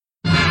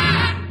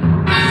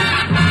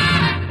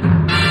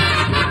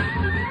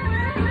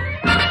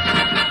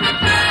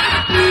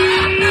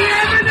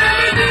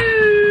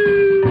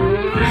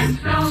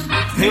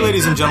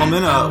ladies and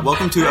gentlemen,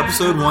 welcome to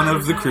episode 1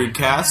 of the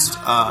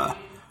Croodcast.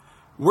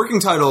 Working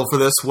title for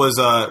this was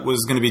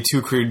going to be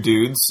Two Crood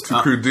Dudes.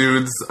 Crood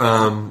Dudes.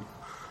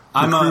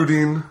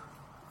 Recruiting.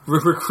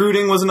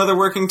 Recruiting was another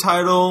working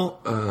title.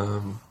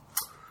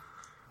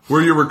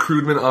 We're your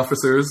recruitment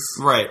officers.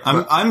 Right.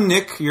 I'm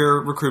Nick,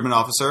 your recruitment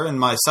officer, and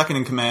my second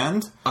in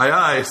command. Aye,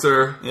 aye,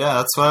 sir. Yeah,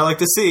 that's what I like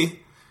to see.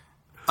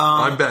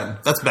 I'm Ben.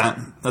 That's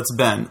Ben.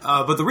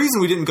 But the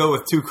reason we didn't go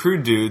with Two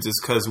Crood Dudes is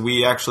because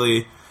we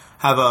actually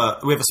have a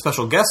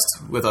special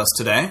guest with us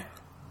today.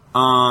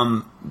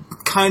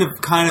 Kind of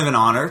an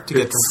honor to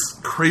get. It's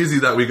crazy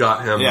that we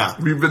got him. Yeah,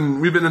 we've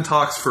been in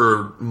talks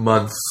for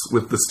months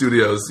with the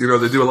studios. You know,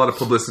 they do a lot of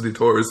publicity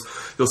tours.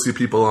 You'll see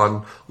people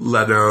on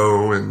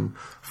Leno and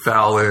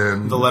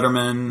Fallon, the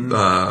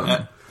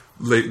Letterman,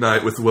 Late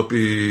Night with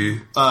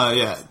Whoopi.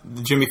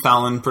 The Jimmy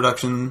Fallon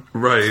production.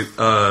 Right.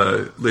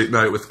 Late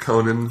Night with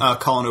Conan.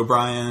 Colin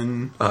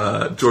O'Brien.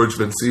 George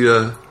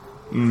Mencia.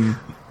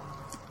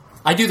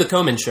 I do the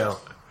Komen show.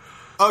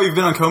 Oh, you've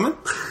been on Komen?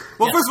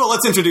 Well, Yeah. First of all,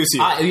 let's introduce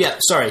you.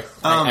 Sorry.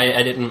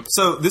 I didn't.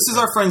 So this is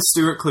our friend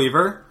Stuart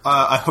Cleaver.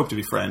 I hope to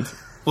be friend.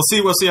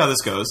 We'll see how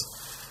this goes.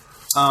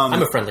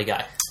 I'm a friendly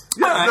guy.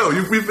 Yeah, no,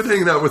 we've been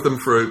hanging out with him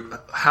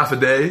for half a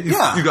day. You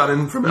got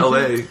in from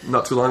L.A.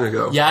 not too long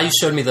ago. Yeah, you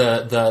showed me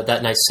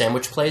that nice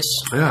sandwich place.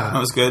 Yeah. That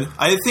was good.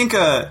 I think,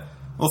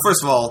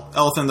 first of all,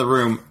 elephant in the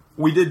room,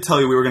 we did tell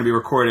you we were going to be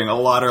recording a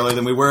lot earlier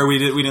than we were. We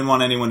didn't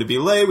want anyone to be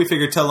late. We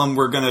figured tell them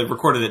we're going to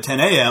record it at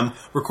 10 a.m.,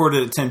 record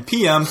it at 10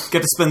 p.m.,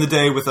 get to spend the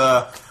day with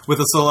a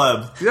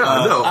celeb. Yeah,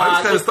 no, I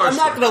was kind of starstruck. I'm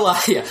not going to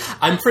lie. Yeah,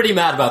 I'm pretty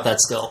mad about that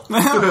still.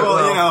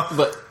 Well,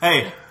 but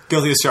hey,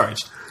 guilty as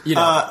charged.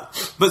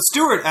 But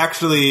Stuart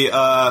actually,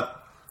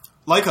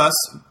 like us,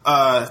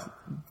 got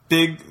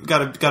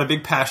a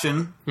big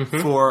passion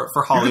for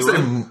Hollywood.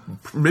 You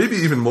could say maybe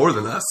even more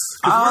than us,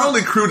 because we're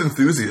only Crood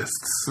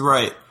enthusiasts.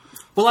 Right.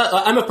 Well,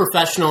 I'm a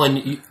professional,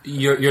 and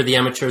you're the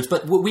amateurs,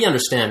 but we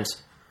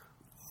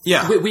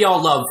Yeah, we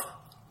all love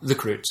the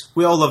Croods.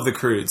 we all love the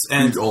Croods,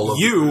 and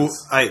you,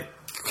 I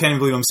can't even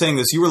believe I'm saying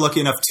this. You were lucky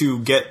enough to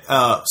get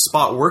a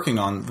spot working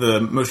on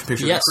the motion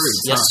picture. Yes, of the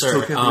Croods. yes, sir.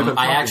 Okay,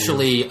 I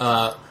actually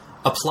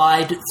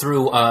applied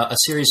through a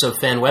series of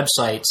fan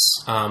websites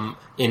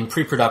in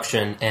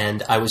pre-production,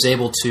 and I was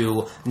able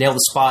to nail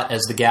the spot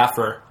as the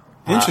gaffer.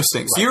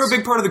 Interesting. So you're a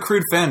big part of the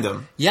Crood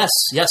fandom. Yes,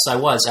 I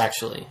was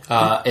actually.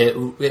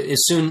 As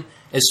soon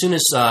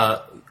as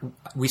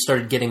we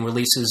started getting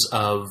releases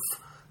of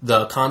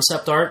the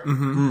concept art,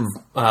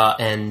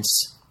 and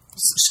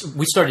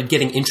we started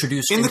getting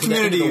introduced in the into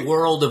community, the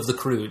world of the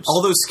Croods.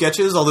 All those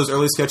sketches, all those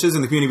early sketches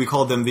in the community, we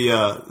called them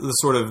the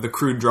sort of the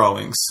Crood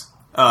drawings.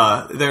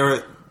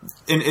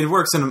 It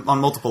works on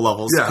multiple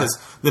levels because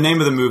the name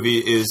of the movie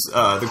is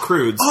The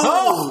Croods.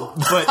 Oh!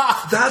 But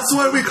that's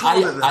why we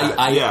call it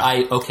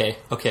that.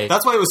 Okay.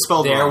 That's why it was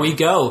spelled there wrong. We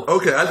go.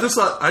 Okay, I just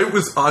thought I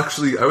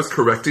was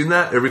correcting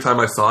that every time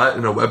I saw it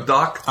in a web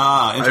doc.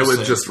 I interesting.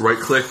 would just right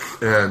click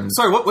and.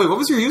 Sorry, what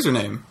was your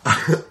username?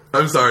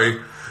 I'm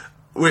sorry.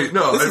 Wait,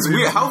 no. This is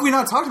weird. How have we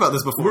not talked about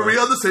this before? Were we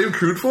on the same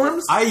Crood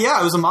forums?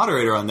 I was a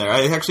moderator on there.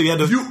 I actually had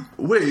to.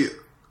 Wait.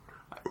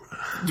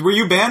 Were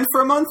you banned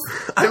for a month?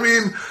 I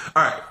mean,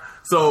 all right.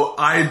 So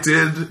I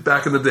did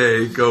back in the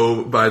day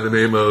go by the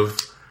name of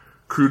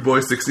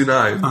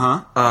Croodboy69.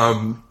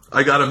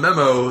 I got a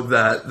memo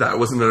that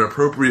wasn't an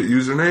appropriate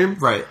username.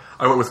 Right.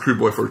 I went with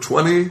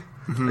Croodboy420.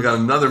 I got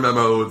another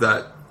memo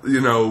that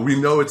we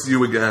know it's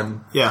you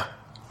again. Yeah.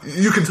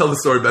 You can tell the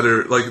story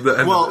better. Like the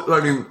end.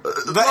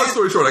 Long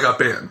story short, I got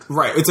banned.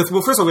 Right. First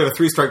of all, we have a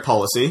 3-strike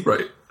policy.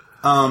 Right.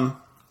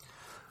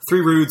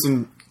 3 Roods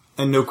and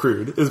no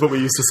Crood is what we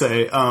used to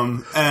say.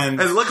 And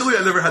luckily,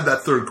 I never had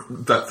that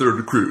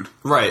third Crood.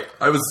 Right.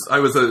 I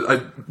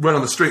went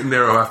on the straight and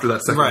narrow after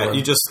that second one. Right.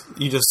 You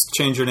just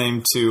changed your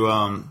name to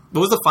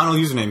what was the final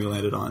username you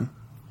landed on?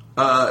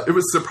 It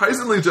was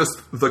surprisingly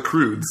just the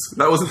Croods.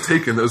 That wasn't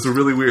taken. That was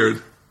really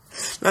weird.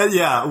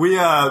 Yeah.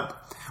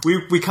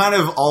 We kind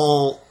of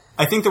all.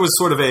 I think there was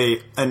sort of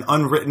an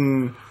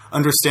unwritten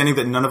understanding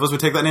that none of us would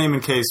take that name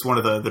in case one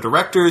of the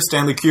directors,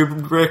 Stanley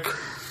Croodrick,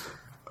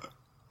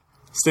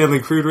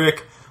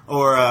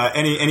 or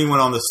anyone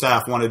on the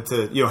staff wanted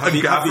to, have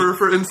a gaffer,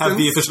 for instance, have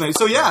the official name.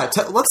 So yeah,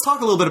 let's talk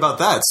a little bit about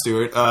that,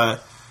 Stuart. So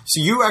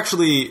you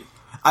actually,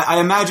 I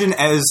imagine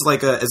as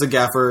a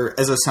gaffer,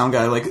 as a sound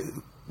guy,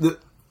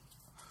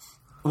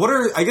 what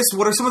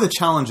are some of the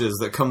challenges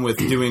that come with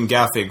doing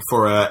gaffing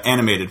for an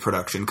animated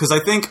production? Because I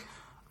think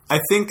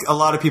a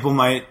lot of people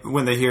might,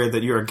 when they hear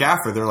that you're a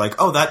gaffer, they're like,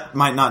 oh, that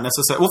might not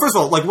necessarily. Well, first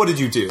of all, what did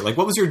you do?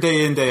 What was your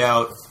day in, day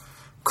out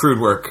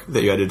Crood work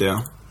that you had to do?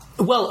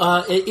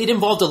 Well, it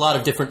involved a lot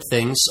of different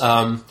things.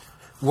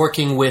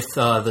 Working with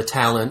the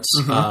talent,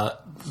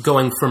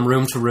 going from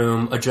room to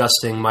room,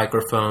 adjusting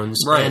microphones,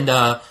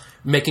 and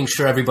making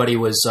sure everybody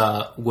was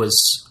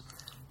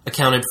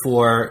accounted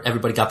for.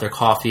 Everybody got their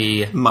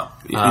coffee.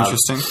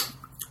 Interesting.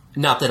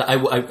 Not that I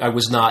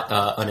was not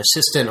an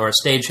assistant or a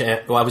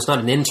stagehand. Well, I was not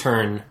an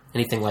intern,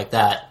 anything like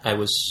that. I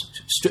was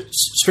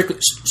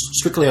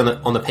strictly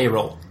on the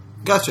payroll.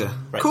 Gotcha.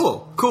 Right.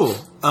 Cool.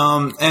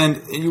 And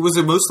was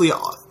it mostly...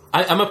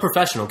 I'm a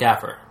professional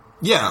gaffer.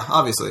 Yeah,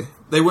 obviously.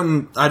 They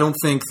wouldn't... I don't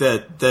think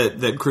that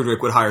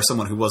Croodrick would hire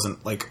someone who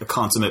wasn't, like, a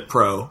consummate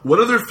pro. What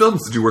other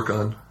films did you work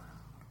on?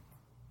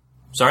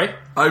 Sorry?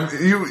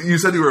 You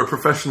said you were a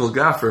professional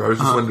gaffer. I was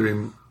just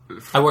wondering...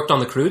 I worked on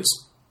the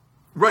Croods.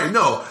 Right,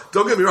 no.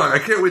 Don't get me wrong. I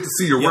can't wait to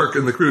see your work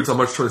in the Croods on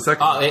March 22nd.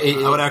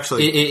 I would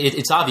actually...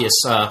 It's obvious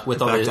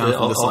with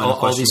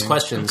all these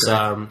questions.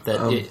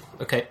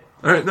 Okay.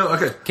 All right, no,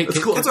 okay. That's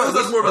cool. Tell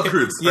us more about the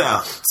Croods.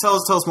 Yeah, tell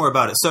us more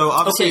about it. So,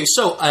 obviously...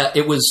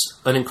 it was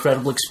an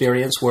incredible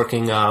experience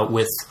working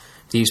with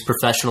these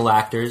professional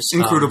actors.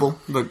 Incredible,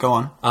 but go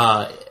on.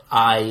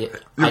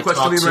 Your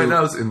questioning right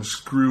now is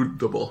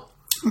inscrutable.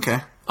 Okay.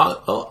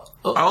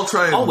 I'll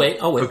try and... I'll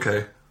wait.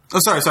 Okay. Oh,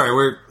 sorry,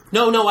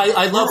 No,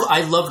 I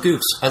love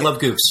goofs. I love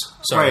goofs.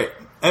 Sorry. Right.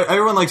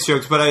 Everyone likes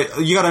jokes, but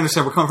you gotta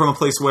understand, we're coming from a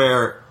place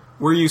where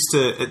we're used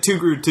to... Two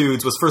Grood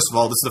Dudes was, first of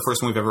all, this is the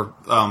first one we've ever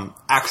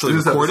actually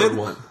recorded. Episode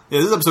 1. Yeah,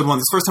 this is episode 1.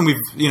 This is the first time we've,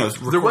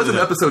 recorded. There was an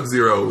episode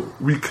 0.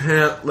 We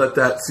can't let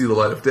that see the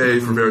light of day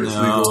for various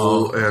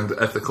legal and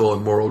ethical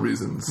and moral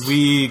reasons.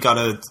 We got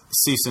a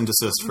cease and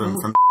desist from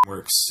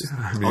Works.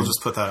 I'll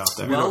just put that out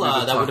there. Well,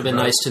 that would have been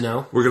nice to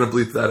know. We're going to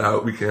bleep that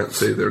out. We can't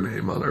say their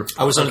name on our podcast.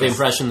 I was under the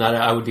impression that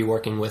I would be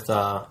working with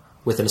an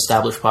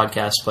established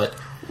podcast, but...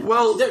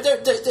 Well,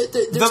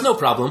 there's no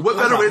problem. What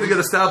better way to get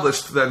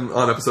established than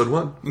on episode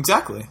 1?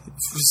 Exactly.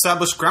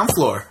 Established ground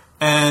floor.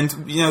 And,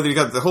 you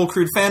got the whole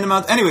Crood fandom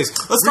out. Anyways,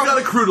 let's talk... We got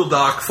a Croodle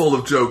doc full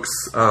of jokes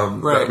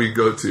that we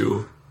go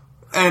to.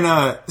 And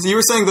so you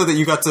were saying, though,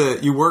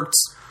 that you worked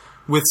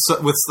with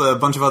a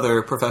bunch of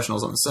other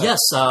professionals on the set. Yes,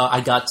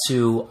 I got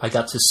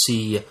to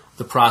see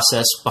the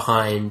process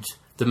behind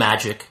the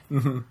magic.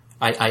 Mm-hmm.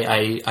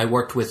 I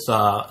worked with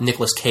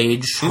Nicolas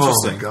Cage.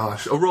 Interesting. Oh my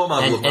gosh, a role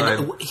model of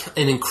mine.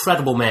 An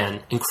incredible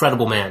man.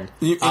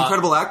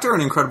 Incredible actor or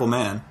an incredible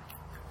man?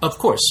 Of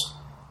course.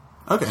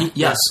 Okay.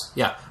 Yes.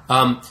 Yeah.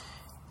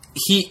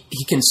 He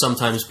can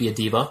sometimes be a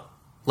diva.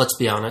 Let's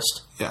be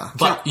honest. Yeah.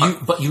 But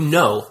you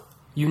know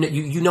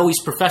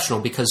he's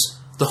professional because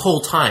the whole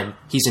time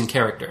he's in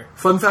character.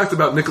 Fun fact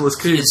about Nicolas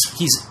Cage: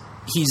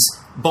 he's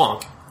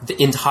bonk the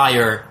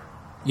entire,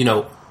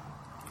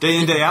 day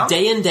in day out.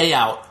 Day in day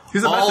out.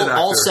 He's a method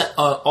actor.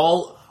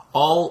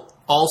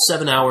 All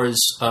 7 hours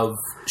of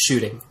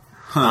shooting,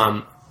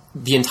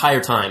 the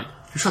entire time.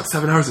 You shot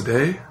 7 hours a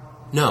day?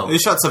 No, he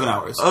shot 7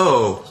 hours.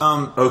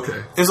 Oh,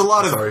 okay. There's a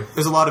lot of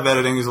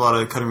editing. There's a lot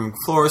of cutting room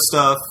floor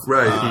stuff.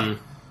 Right.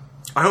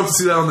 I hope to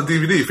see that on the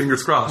DVD.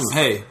 Fingers crossed.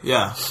 Hey,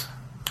 yeah.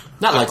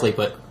 Not likely,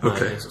 but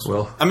okay.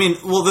 Well,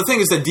 the thing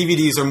is that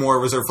DVDs are more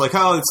reserved for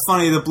it's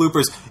funny, the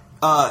bloopers.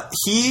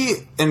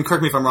 He, and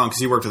correct me if I'm wrong because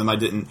he worked with him, I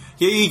didn't.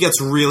 He gets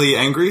really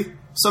angry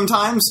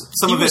sometimes.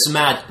 He was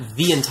mad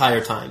the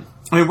entire time.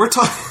 We're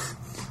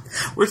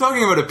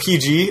talking about a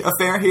PG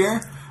affair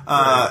here.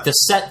 The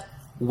set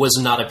was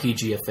not a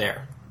PG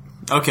affair.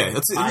 Okay,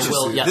 that's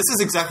interesting. This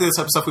is exactly the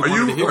type of stuff we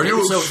wanted to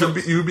hear.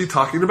 Should you be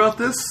talking about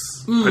this?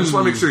 I just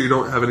want to make sure you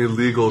don't have any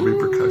legal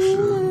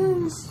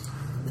repercussions.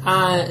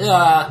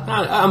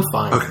 I'm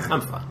fine. Okay.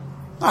 I'm fine.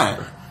 All right.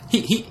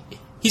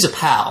 He's a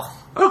pal.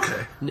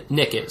 Okay.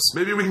 Nick is.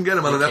 Maybe we can get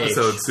him on an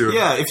episode soon.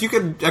 Yeah, if you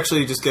could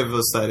actually just give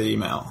us that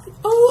email.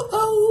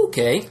 Oh,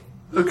 okay.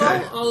 Okay.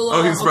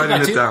 He's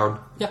writing it down.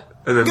 Yeah.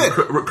 And then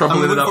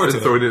crumpling it up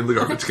and throwing it in the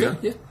garbage can.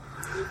 Yeah.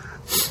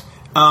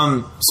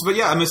 But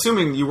yeah, I'm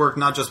assuming you work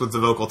not just with the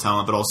vocal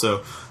talent, but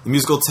also the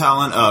musical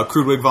talent.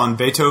 Crudwig von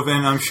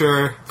Beethoven, I'm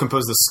sure,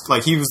 composed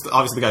this. He was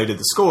obviously the guy who did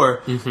the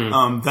score.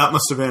 Mm-hmm. That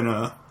must have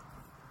been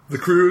The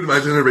Crood, My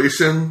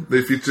Generation.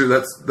 They feature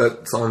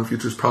that song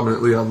features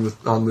prominently on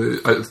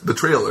the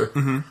trailer.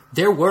 Mm-hmm.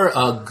 There were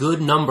a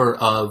good number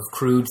of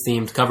Crood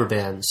themed cover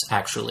bands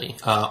actually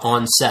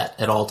on set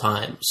at all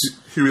times.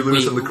 Huey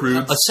Lewis and the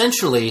Croods,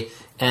 essentially,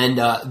 and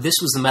this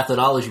was the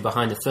methodology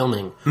behind the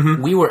filming.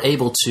 Mm-hmm. We were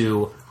able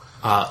to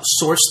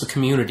source the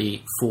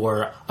community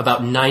for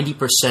about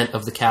 90%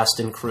 of the cast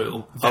and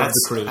crew of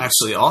the Croods. That's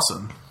actually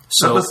awesome.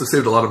 So that must have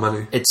saved a lot of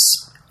money.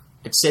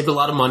 It saved a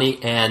lot of money,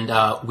 and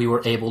we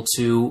were able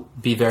to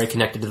be very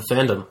connected to the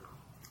fandom.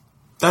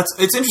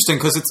 It's interesting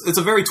because it's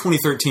a very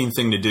 2013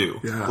 thing to do.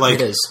 Yeah.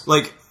 It is.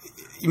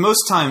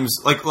 Most times,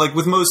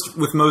 with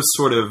most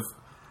sort of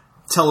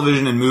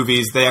television and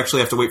movies, they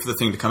actually have to wait for the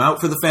thing to come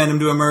out for the fandom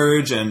to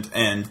emerge. And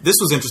this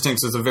was interesting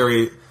because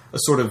it's a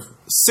sort of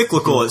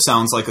cyclical. Mm-hmm. It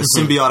sounds like a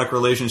symbiotic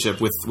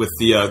relationship with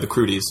the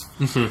Crudies.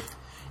 Mm-hmm.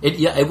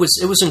 It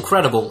was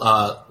incredible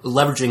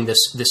leveraging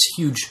this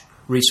huge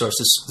resource,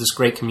 this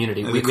great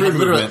community. We had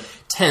literally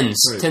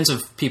tens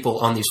of people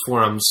on these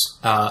forums,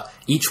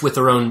 each with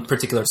their own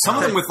particular. Some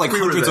of them with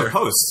hundreds of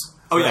posts.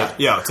 Oh right.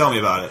 yeah. Tell me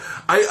about it.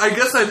 I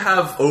guess I'd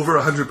have over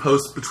 100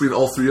 posts between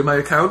all three of my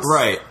accounts.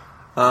 Right.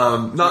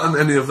 Not on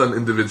any of them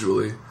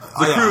individually.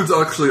 The Croods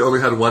actually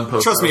only had one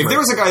post. Trust me, if there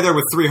was a guy there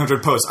with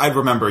 300 posts, I'd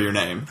remember your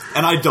name,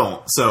 and I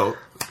don't. So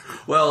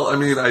Well, I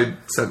mean, I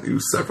sent you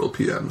several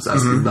PMs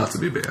asking not to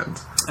be banned.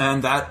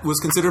 And that was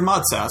considered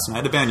mod sass, and I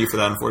had to ban you for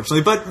that,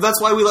 unfortunately. But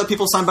that's why we let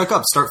people sign back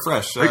up, start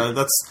fresh.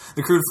 That's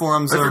the Crood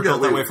forums are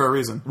built that way for a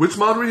reason. Which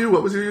mod were you?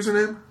 What was your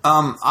username?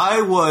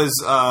 I was...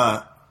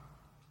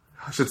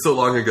 Gosh, it's so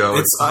long ago.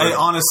 I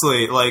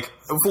honestly, well,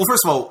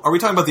 first of all, are we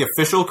talking about the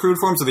official Crood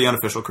forums or the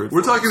unofficial Crood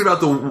forums? We're talking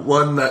about the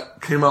one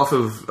that came off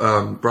of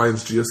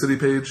Brian's GeoCity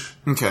page.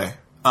 Okay.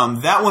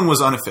 That one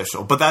was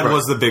unofficial, but that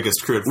was the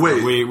biggest Crood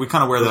forum. We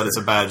kind of wear that as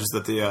a badge,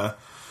 that the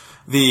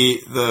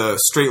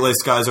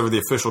straight-laced guys over the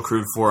official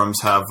Crood forums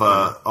have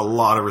a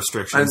lot of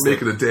restrictions. I'd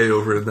make it a day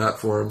over in that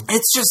forum.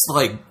 It's just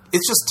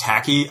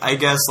tacky, I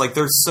guess. Like,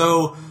 they're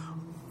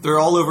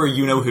all over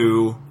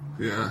you-know-who.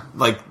 Yeah.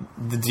 Like,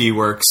 the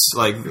D-Works.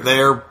 Like, they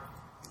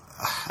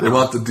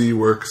want the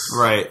D-Works.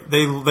 Right.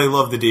 They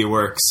love the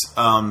D-Works.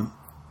 We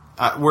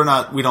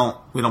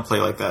don't play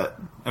like that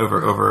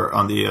over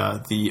on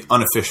the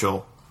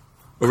unofficial.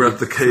 Over at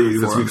the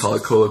Cave, as we call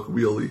it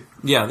colloquially.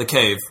 Yeah, the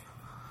Cave.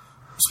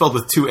 Spelled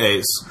with 2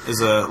 A's is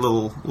a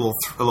little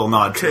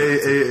nod.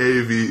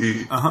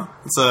 K-A-A-V-E.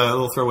 It's a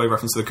little throwaway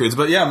reference to the Croods.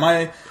 But yeah,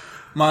 my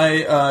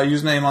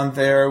username on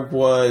there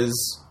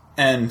was,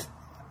 and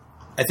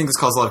I think this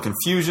caused a lot of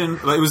confusion,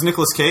 but it was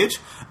Nicolas Cage.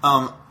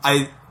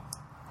 I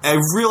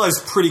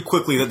realized pretty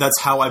quickly that that's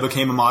how I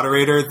became a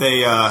moderator.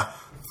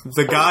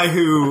 The guy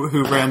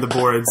who ran the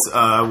boards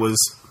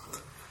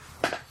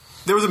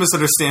there was a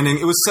misunderstanding.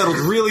 It was settled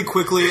really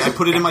quickly. I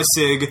put it in my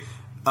SIG.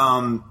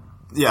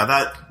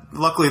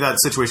 Luckily that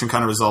situation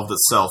kind of resolved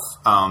itself.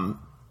 Part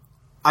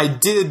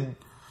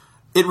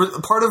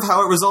of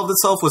how it resolved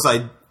itself was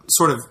I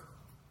sort of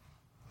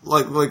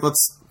let's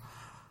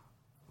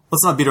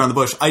not beat around the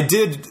bush. I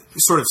did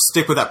sort of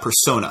stick with that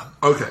persona.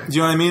 Okay. Do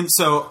you know what I mean?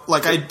 So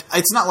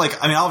it's not like,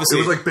 I mean, obviously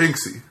it was like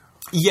Banksy.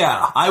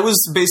 Yeah, I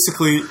was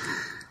basically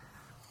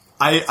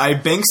I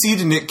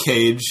Banksy'd Nick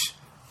Cage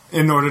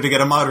in order to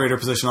get a moderator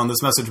position on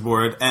this message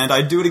board, and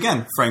I'd do it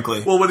again,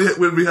 frankly. Well,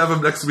 when we have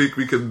him next week,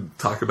 we can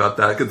talk about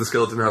that, get the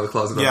skeleton out of the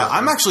closet. Yeah,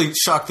 I'm actually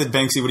shocked that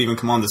Banksy would even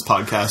come on this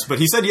podcast, but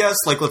he said yes,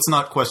 let's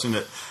not question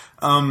it.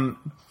 But,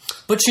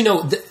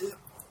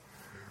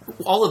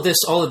 all of this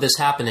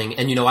happening,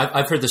 and,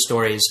 I've heard the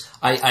stories.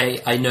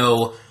 I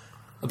know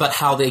about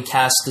how they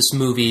cast this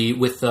movie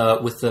with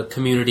the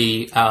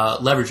community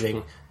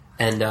leveraging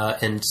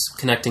and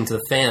connecting to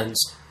the fans.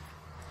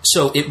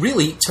 So it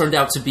really turned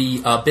out to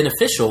be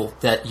beneficial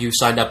that you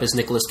signed up as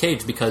Nicolas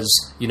Cage because,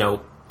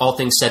 all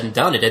things said and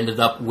done, it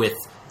ended up with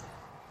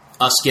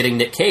us getting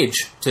Nick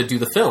Cage to do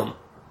the film.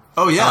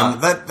 Oh, yeah.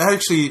 That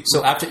actually...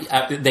 So after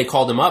they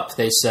called him up,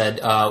 they said,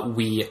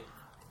 we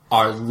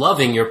are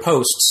loving your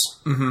posts,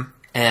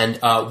 and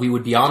we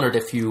would be honored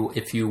if you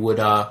would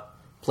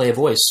play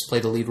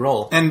the lead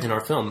role in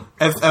our film.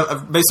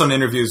 Based on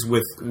interviews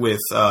with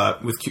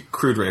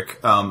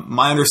Croodrick,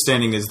 my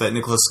understanding is that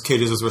Nicolas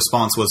Cage's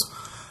response was...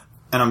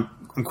 And I'm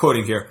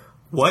quoting here.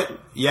 What?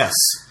 Yes.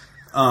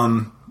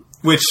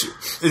 Which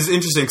is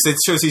interesting because it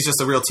shows he's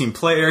just a real team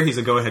player. He's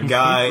a go-ahead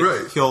guy.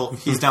 Right.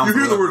 He's down. You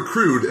hear the word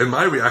crude, and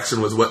my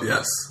reaction was, "What?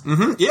 Yes."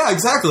 Mm-hmm. Yeah,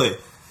 exactly.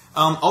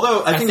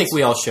 Although I think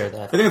we all share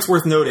that. I think it's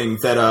worth noting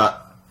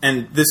that,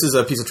 and this is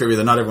a piece of trivia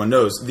that not everyone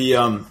knows.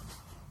 The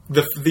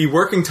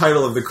working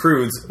title of the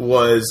Croods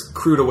was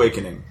Crood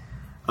Awakening.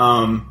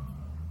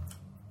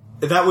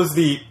 That was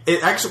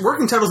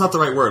working title is not the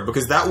right word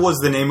because that was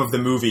the name of the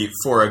movie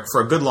for a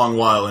good long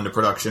while into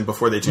production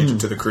before they changed it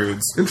to the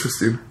Croods.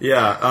 Interesting.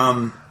 Yeah.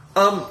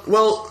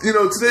 Well,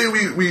 today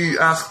we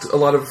asked a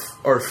lot of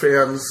our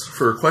fans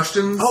for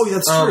questions. Oh, yeah,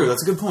 that's true.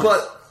 That's a good point.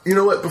 But you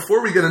know what?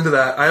 Before we get into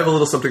that, I have a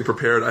little something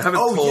prepared. I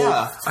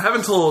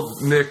haven't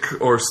told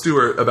Nick or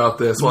Stuart about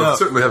this. Well, I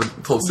certainly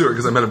haven't told Stuart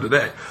because I met him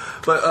today.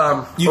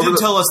 But you did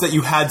tell us that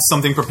you had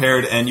something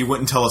prepared, and you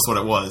wouldn't tell us what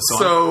it was.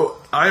 So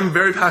I'm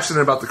very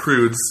passionate about the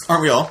Croods.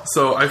 Aren't we all?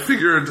 So I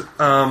figured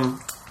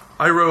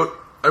I wrote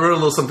a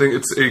little something.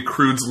 It's a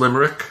Croods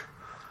limerick,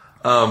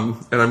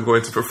 and I'm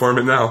going to perform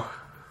it now.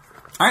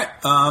 All right.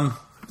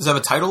 Does it have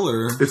a title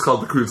or? It's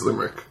called the Croods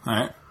limerick. All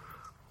right.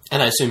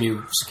 And I assume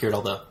you secured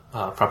all the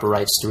proper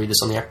rights to read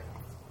this on the air.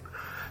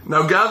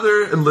 Now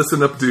gather and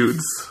listen up,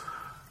 dudes.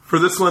 For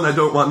this one, I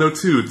don't want no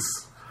tudes.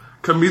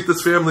 Come meet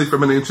this family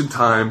from an ancient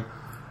time.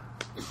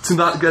 To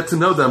not get to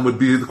know them would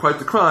be quite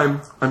the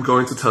crime. I'm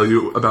going to tell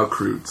you about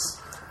Croods.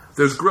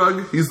 There's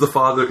Grug, he's the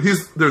father.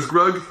 There's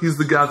Grug, he's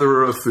the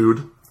gatherer of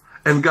food.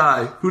 And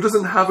Guy, who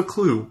doesn't have a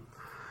clue.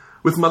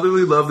 With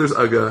motherly love, there's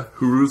Ugga,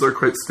 who roos are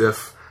quite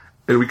stiff.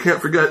 And we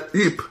can't forget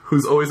Eep,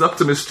 who's always up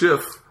to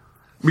mischief.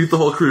 Meet the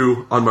whole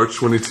crew on March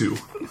 22.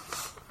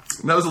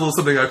 And that was a little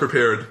something I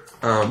prepared,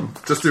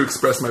 just to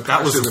express my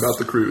passion about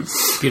the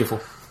Croods.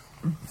 Beautiful.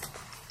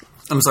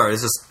 I'm sorry,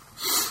 it's just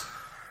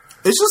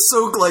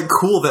so,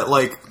 cool that,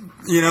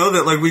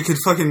 that, we could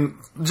fucking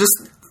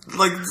just,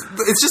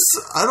 it's just,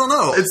 I don't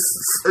know.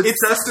 It's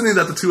destiny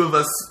that the two of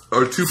us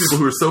are two people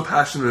who are so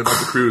passionate about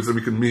the Croods that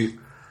we can meet.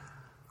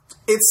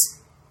 It's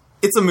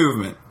a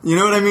movement. You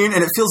know what I mean?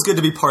 And it feels good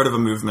to be part of a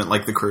movement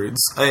like the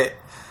Croods.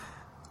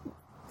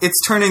 It's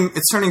turning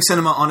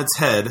cinema on its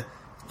head.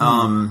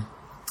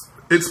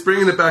 It's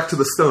bringing it back to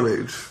the Stone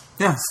Age.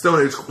 Yeah.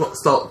 Stone Age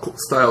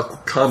style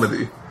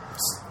comedy.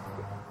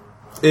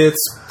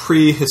 It's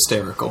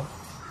pre-hysterical.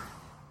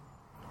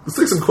 Let's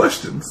take some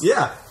questions.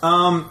 Yeah.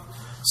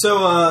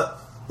 So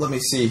let me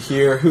see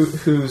here.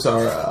 Who's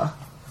our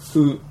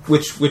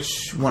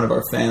which one of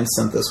our fans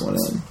sent this one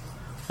in?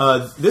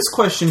 This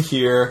question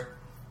here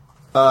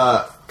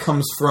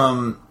comes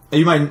from.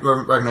 You might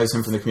recognize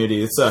him from the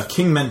community. It's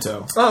King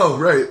Mento. Oh,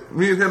 right.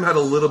 Me and him had a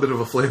little bit of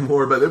a flame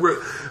war, but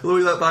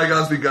we let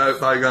bygones be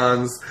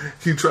bygones.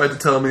 He tried to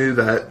tell me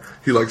that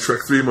he liked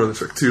Shrek 3 more than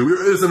Shrek 2.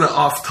 It was in an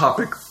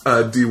off-topic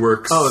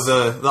D-Works. Oh,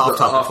 the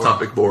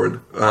off-topic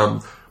board.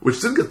 Which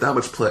didn't get that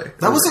much play.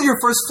 That wasn't your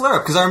first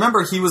flare-up, because I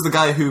remember he was the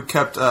guy who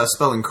kept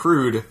spelling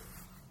Crood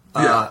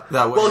that way.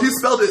 Well, he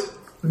spelled it...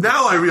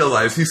 Now I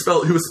realize he was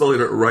spelling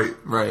it right.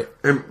 Right.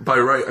 And by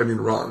right, I mean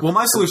wrong. Well,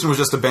 my solution was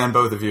just to ban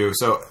both of you,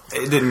 so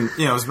it didn't...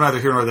 it was neither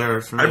here nor there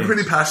for me. I'm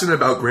pretty passionate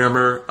about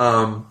grammar.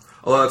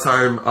 A lot of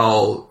time,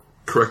 I'll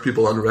correct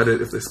people on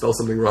Reddit if they spell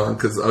something wrong,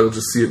 because I'll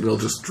just see it and it'll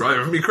just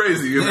drive me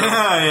crazy, you know?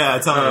 Yeah,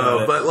 tell me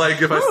about it. But,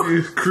 like, if I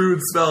see Crood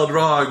spelled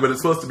wrong, but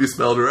it's supposed to be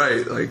spelled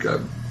right, like,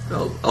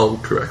 I'll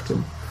correct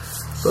him.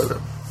 But,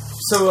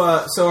 So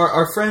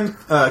our friend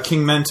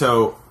King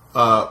Mento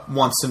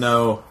wants to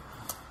know,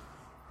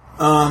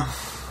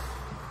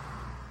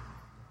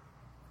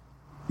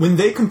 when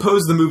they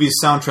composed the movie's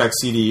soundtrack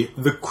CD,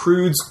 the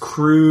Crood's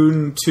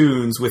croon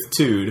tunes with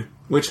Tood,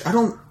 which I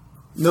don't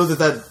know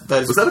that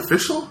is... Was that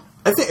official?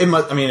 I think it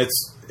must. I mean, it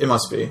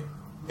must be.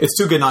 It's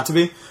too good not to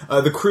be.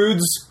 The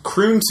Crood's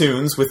croon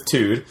tunes with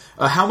Tood.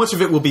 How much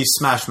of it will be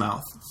Smash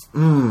Mouth?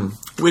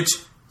 Which,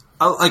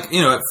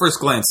 at first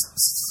glance,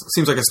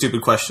 seems like a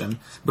stupid question,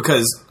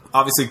 because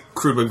obviously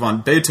Ludwig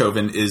von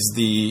Beethoven is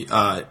the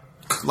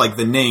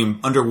name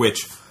under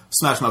which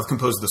Smash Mouth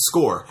composed the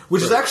score,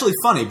 which is actually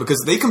funny because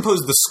they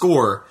composed the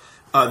score.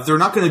 They're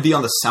not going to be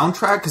on the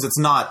soundtrack because it's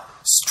not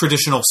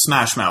traditional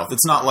Smash Mouth.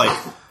 It's not like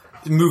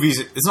movies.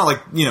 It's not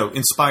like music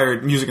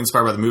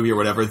inspired by the movie or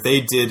whatever.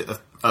 They did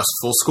a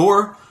full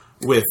score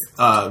with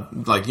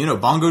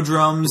bongo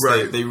drums.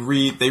 Right.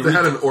 They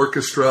had an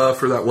orchestra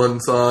for that one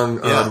song.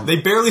 Yeah, they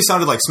barely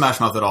sounded like Smash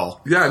Mouth at all.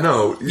 Yeah,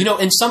 no.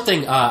 And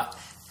something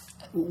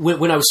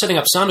when I was setting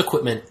up sound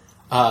equipment.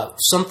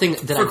 Something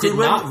that I did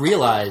not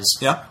realize,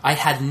 I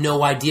had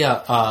no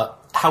idea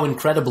how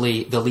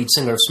incredibly the lead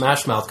singer of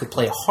Smash Mouth could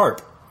play a harp.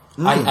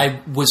 I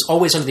was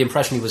always under the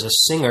impression he was a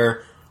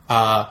singer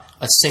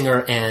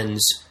and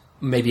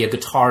maybe a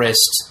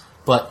guitarist,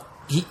 but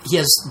he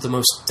has the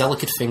most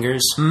delicate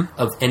fingers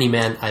of any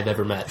man I've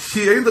ever met.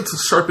 He ain't the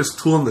sharpest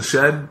tool in the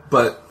shed,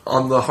 but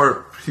on the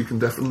harp, he can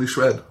definitely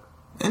shred.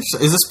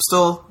 Interesting. Is this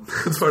still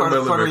part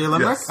of your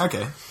limerick? Yes.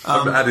 Okay.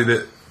 I'm adding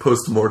it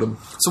post-mortem.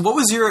 So what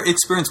was your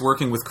experience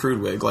working with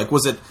Croodwig? Like,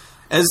 was it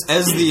as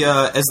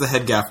the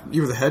head gaffer?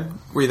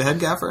 Were you the head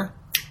gaffer?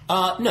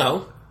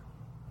 No.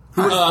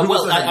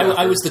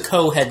 I was the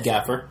co-head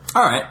gaffer.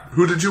 All right.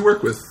 Who did you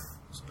work with?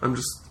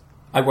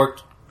 I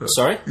worked...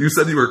 Sorry? You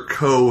said you were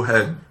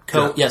co-head.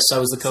 Yes, I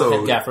was the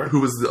co-head gaffer.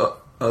 Who was the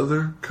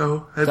other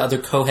co-head? The other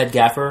co-head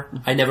gaffer.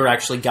 I never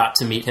actually got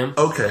to meet him.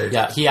 Okay.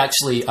 Yeah, he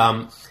actually...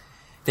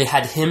 they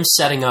had him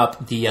setting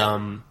up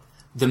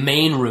the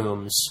main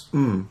rooms,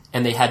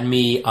 and they had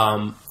me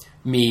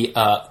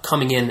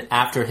coming in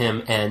after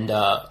him and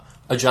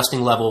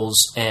adjusting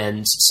levels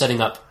and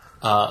setting up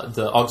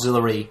the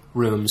auxiliary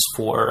rooms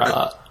for...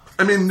 I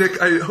mean,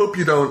 Nick, I hope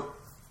you don't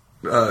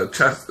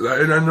chat...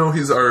 And I know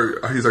he's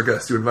our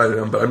guest, you invited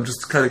him, but I'm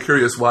just kind of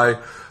curious why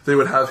they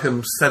would have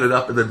him set it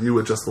up and then you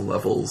adjust the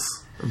levels.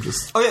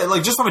 Oh yeah,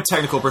 like just from a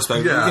technical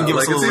perspective, you can give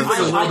us a little.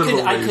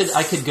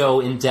 I could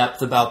go in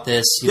depth about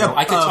this.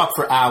 I could talk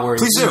for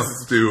hours. Please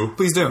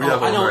do.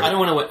 I don't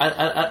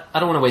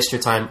want to waste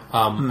your time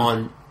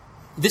on.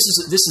 This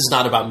is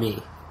not about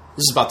me. This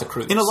is about the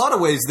Crood. In a lot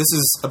of ways, this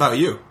is about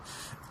you.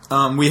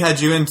 We had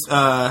you in.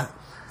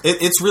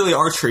 It's really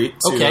our treat.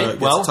 To, get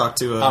to talk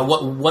to.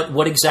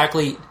 What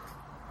exactly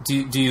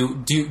do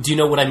you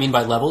know what I mean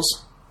by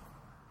levels?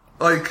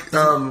 Like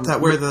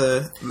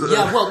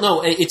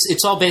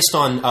it's all based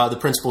on the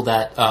principle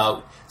that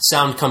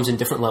sound comes in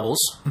different levels.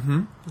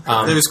 Mm-hmm.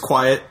 There's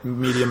quiet,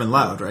 medium, and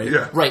loud, right?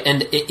 Yeah, right.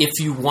 And if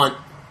you want,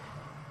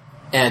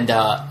 and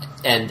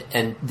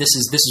this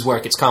is where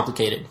it gets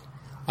complicated.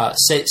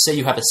 Say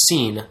you have a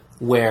scene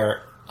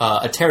where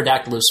a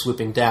pterodactyl is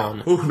swooping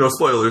down. Ooh, no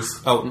spoilers.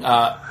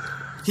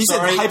 He said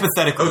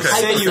hypothetically. Okay.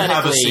 Say you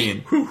have a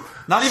scene.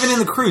 Not even in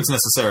the Croods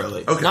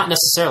necessarily. Okay. Not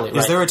necessarily. Right.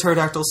 Is there a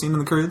pterodactyl scene in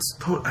the Croods?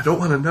 I don't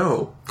want to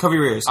know. Cover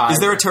your ears. Is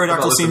there a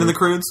pterodactyl scene in the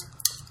Croods?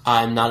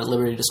 I'm not at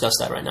liberty to discuss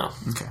that right now.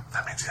 Okay.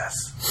 That means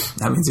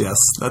yes.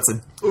 That's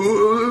a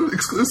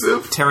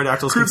exclusive.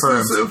 Pterodactyl's confirmed.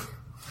 Exclusive.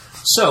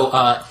 So,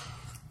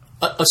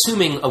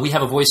 assuming we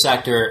have a voice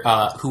actor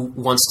who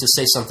wants to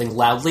say something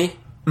loudly.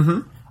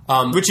 Mm-hmm.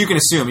 Which you can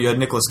assume you had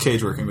Nicolas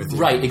Cage working with you.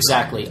 Right,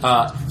 exactly.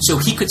 So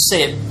he could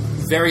say it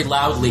very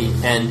loudly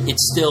and it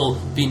still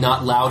be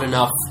not loud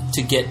enough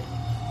to get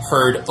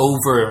heard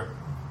over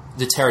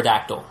the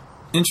pterodactyl.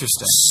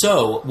 Interesting.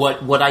 So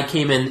what I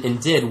came in and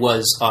did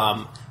was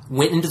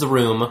went into the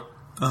room,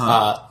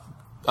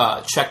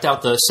 checked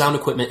out the sound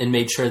equipment and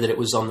made sure that it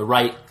was on the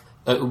right.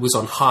 It was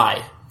on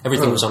high.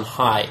 Everything was on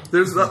high.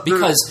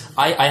 Because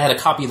I had a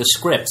copy of the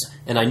script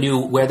and I knew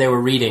where they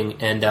were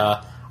reading, and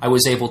I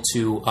was able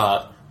to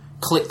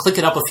click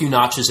it up a few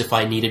notches if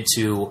I needed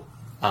to.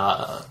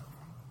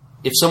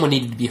 If someone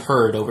needed to be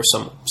heard over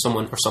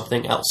someone or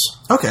something else.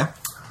 Okay.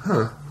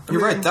 You're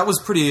right. That was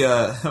pretty.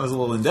 That was a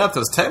little in depth. It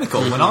was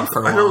technical. It went on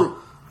for a while.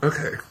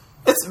 Okay.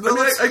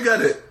 I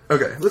get it.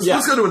 Okay. Let's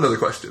go to another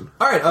question.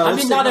 All right. I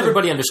mean, not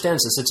everybody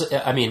understands this.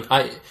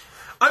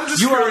 I'm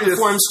just you curious. are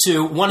informed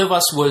too. One of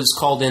us was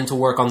called in to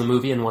work on the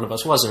movie, and one of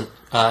us wasn't.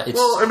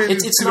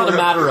 It's not a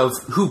matter of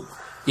who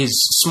is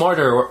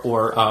smarter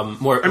or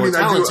more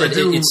talented. I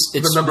do it's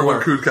the number more,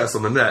 one Croodcast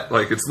on the net.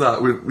 Like, it's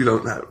not. We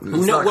don't have.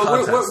 It's no,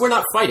 not we're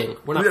not fighting.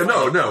 We're not.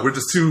 Fighting. No. We're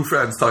just two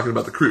friends talking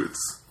about the Croods,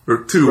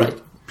 or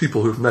two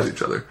people who've met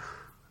each other.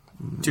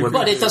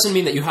 But it doesn't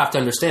mean that you have to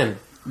understand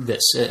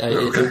this.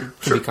 It can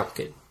be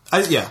complicated.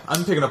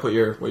 I'm picking up what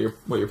you're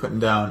putting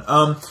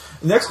down.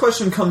 Next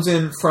question comes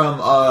in from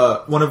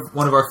one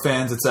of our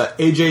fans. It's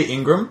AJ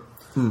Ingram.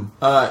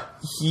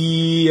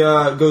 He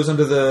goes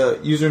under the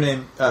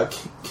username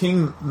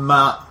King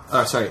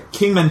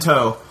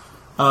Mento.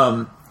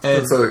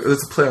 It's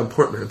a play on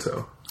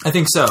portmanteau. I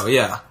think so.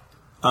 Yeah.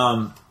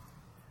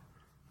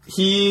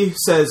 He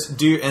says,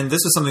 and this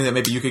is something that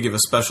maybe you could give a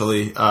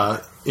especially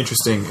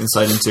interesting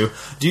insight into.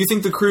 Do you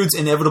think the Crood's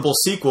inevitable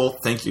sequel,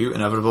 thank you,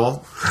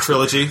 inevitable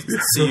trilogy,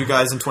 see you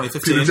guys in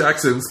 2015. Peter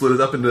Jackson split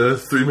it up into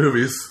 3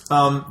 movies.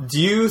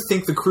 Do you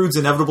think the Crood's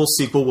inevitable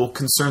sequel will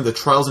concern the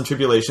trials and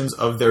tribulations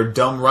of their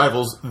dumb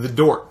rivals, the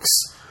Dorks?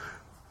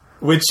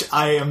 Which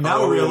I am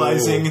now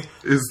realizing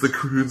is the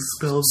Crood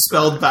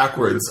spelled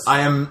backwards.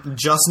 I am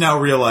just now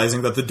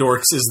realizing that the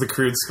Dorks is the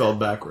Crood spelled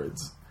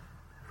backwards.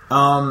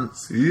 CROO.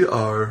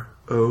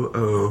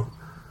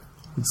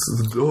 It's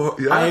the door.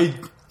 Yeah.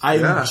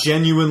 I'm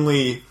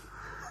genuinely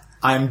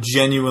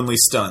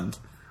stunned.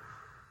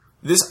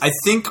 I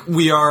think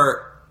we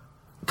are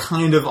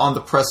kind of on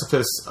the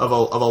precipice of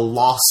a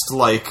lost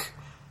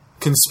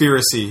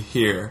conspiracy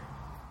here.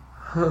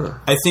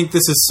 I think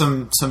this is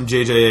some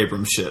J.J.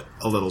 Abrams shit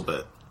a little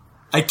bit.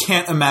 I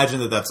can't imagine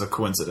that that's a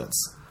coincidence.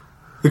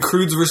 The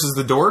Croods versus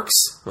the Dorks?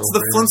 It's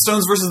the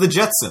Flintstones versus the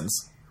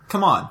Jetsons.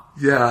 Come on.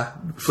 Yeah,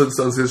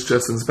 Flintstones is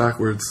Jetsons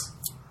backwards.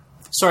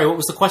 Sorry, what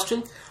was the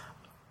question?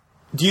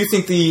 Do you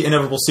think the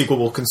inevitable sequel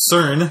will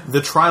concern the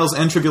trials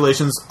and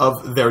tribulations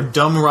of their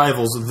dumb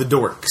rivals, the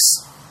Dorks?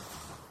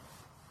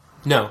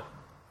 No.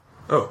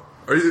 Oh.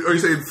 Are you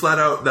saying flat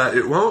out that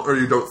it won't, or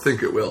you don't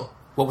think it will?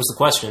 What was the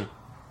question?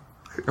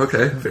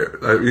 Okay, fair.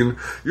 I mean,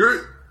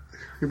 you're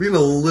being a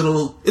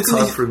little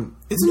confident.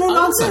 It's no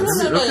nonsense.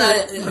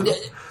 No.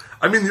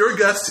 I mean, your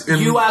guest in...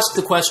 You asked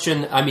the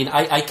question. I mean,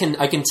 I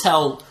can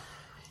tell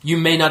you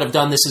may not have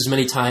done this as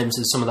many times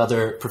as some of the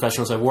other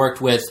professionals I've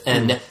worked with,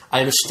 and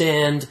I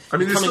understand... I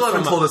mean, you still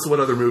haven't told us what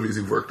other movies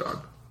you've worked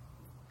on.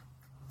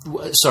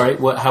 Sorry,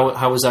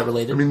 how was that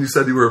related? I mean, you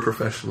said you were a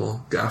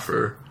professional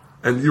gaffer,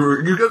 and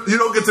you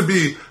don't get to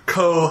be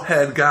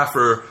co-head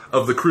gaffer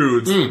of the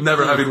Croods,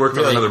 never having worked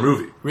on another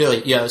movie.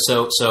 Really? Yeah.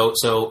 So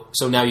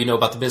now you know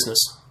about the business.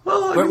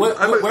 Well,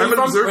 I'm an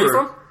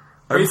observer.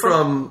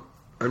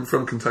 I'm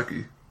from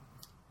Kentucky.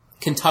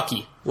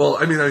 Kentucky. Well,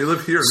 I mean, I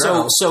live here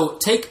now. So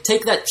take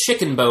that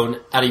chicken bone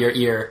out of your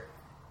ear,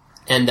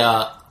 and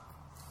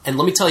let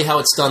me tell you how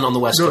it's done on the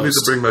West Coast. You don't need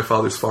to bring my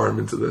father's farm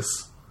into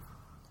this.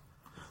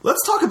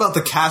 Let's talk about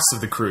the cast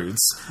of the Croods.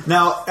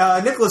 Now,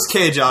 Nicolas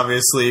Cage,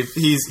 obviously,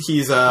 he's.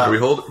 We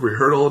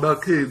heard all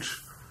about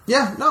Cage.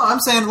 Yeah, no, I'm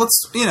saying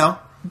let's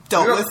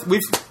dealt with.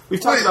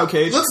 We've talked about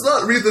Cage. Let's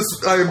not read this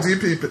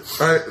IMDb.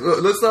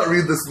 Let's not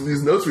read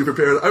these notes we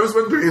prepared. I was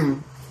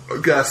wondering,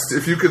 guest,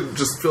 if you could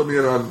just fill me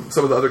in on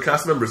some of the other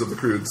cast members of the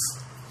Croods.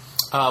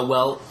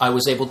 Well, I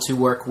was able to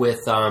work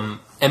with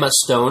Emma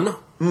Stone.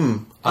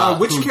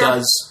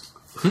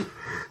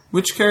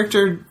 Which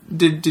character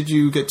did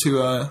you get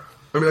to?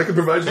 I mean, I could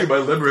provide you my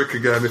limerick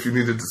again if you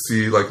needed to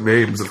see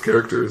names of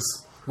characters.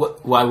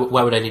 Why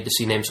would I need to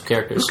see names of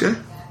characters? Okay.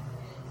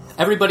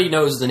 Everybody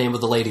knows the name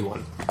of the lady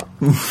one.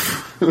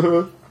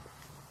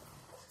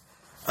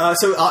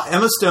 So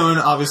Emma Stone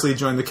obviously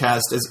joined the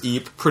cast as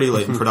Eep pretty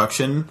late in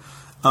production,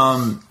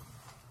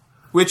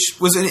 which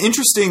was an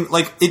interesting.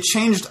 It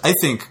changed. I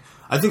think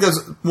that's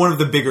one of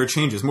the bigger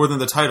changes, more than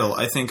the title.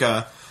 I think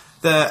the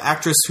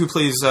actress who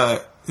plays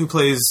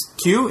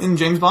Q in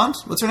James Bond.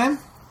 What's her name?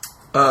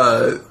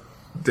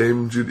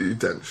 Dame Judi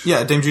Dench.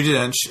 Yeah, Dame Judi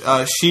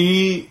Dench.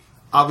 She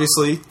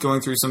obviously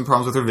going through some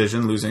problems with her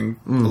vision, losing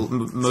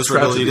most of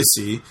her ability to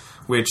see,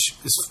 which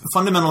is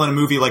fundamental in a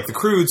movie like The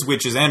Croods,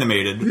 which is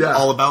animated. Yeah.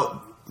 All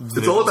about...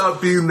 It's all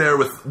about being there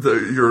with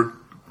your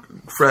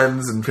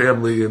friends and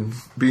family and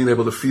being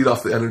able to feed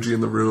off the energy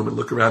in the room and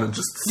look around and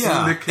just see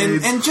Nick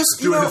Cage and just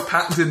doing his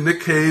patented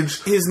Nick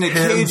Cage. His Nick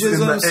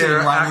Cageism, seeing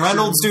Ryan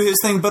Reynolds do his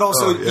thing, but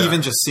also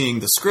even just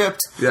seeing the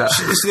script. Yeah.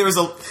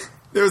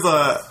 There was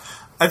a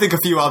I think a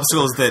few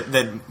obstacles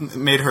that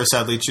made her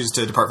sadly choose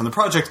to depart from the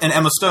project, and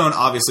Emma Stone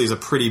obviously is a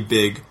pretty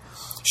big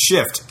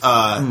shift.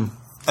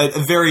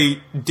 a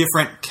very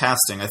different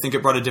casting. I think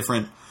it brought a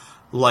different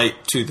light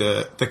to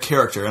the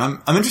character. And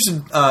I'm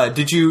interested.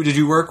 Did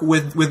you work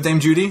with Dame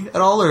Judy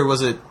at all, or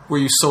were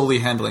you solely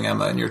handling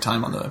Emma in your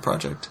time on the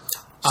project?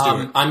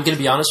 I'm going to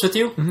be honest with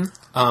you.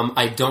 Mm-hmm.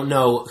 I don't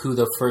know who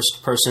the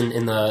first person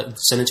in the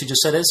sentence you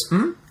just said is.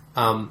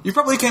 Mm-hmm. You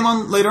probably came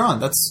on later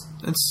on. I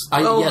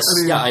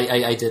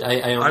did.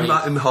 I'm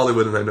not in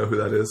Hollywood, and I know who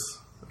that is.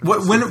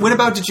 When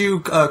about did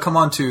you come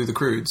on to the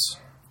Croods?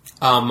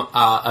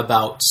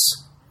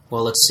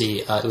 Let's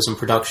see. It was in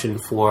production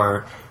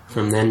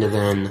from then to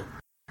then.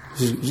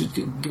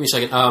 Give me a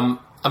second. I'm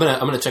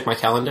gonna check my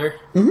calendar.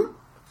 Mm-hmm.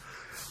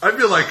 I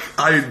feel like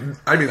I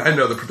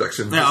know the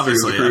production. Yeah,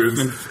 obviously.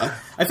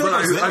 I feel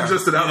like I'm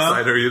just an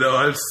outsider, you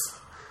know.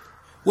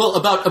 Well,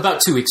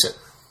 about 2 weeks in.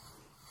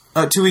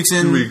 2 weeks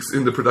in. 2 weeks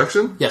into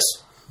production. Yes.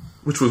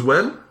 Which was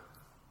when?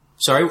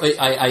 Sorry,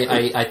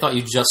 I thought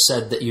you just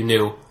said that you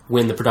knew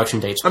when the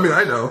production dates were. I mean,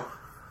 I know.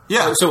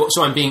 Yeah. So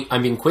I'm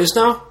being quizzed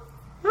now?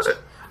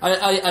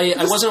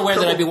 I wasn't aware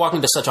that I'd be walking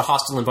into such a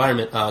hostile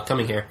environment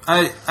coming here.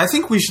 I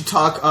think we should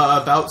talk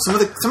about some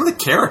of the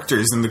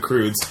characters in the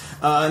Croods.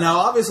 Now,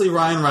 obviously,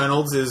 Ryan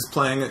Reynolds is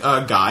playing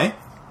a guy.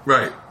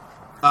 Right.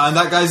 And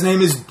that guy's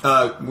name is,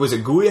 was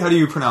it Gui? How do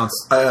you pronounce?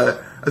 I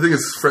think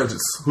it's French.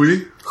 It's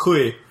Hui.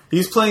 Hui.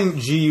 He's playing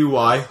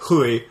Guy,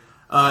 Hui.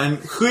 And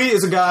Hui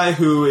is a guy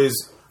who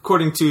is,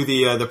 according to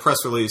the press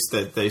release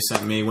that they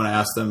sent me when I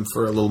asked them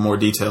for a little more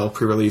detail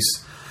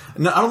pre-release.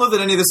 No, I don't know that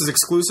any of this is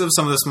exclusive.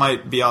 Some of this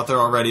might be out there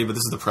already, but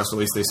this is the press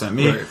release they sent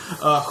me. Right.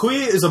 Hui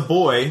is a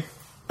boy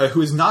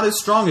who is not as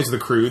strong as the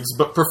Croods,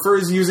 but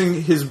prefers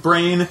using his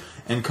brain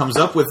and comes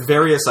up with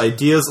various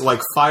ideas like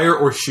fire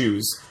or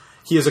shoes.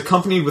 He is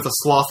accompanied with a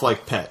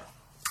sloth-like pet.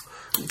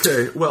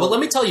 Okay, well,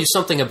 let me tell you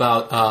something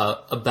about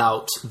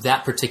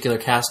that particular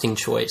casting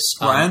choice.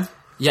 Ryan?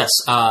 Yes,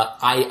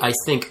 I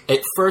think at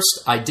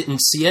first I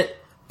didn't see it,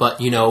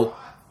 but, you know,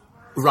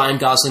 Ryan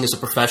Gosling is a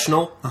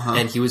professional,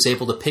 and he was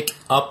able to pick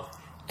up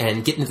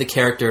and get into the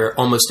character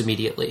almost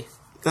immediately.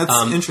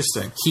 That's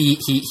interesting.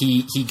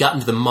 He got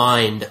into the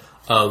mind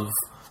of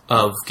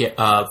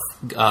Gam,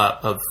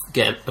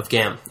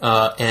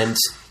 and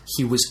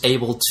he was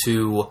able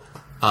to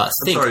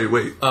think. I'm sorry,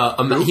 wait.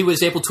 He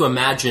was able to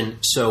imagine.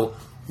 So,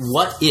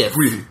 what if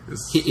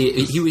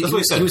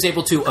he was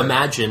able to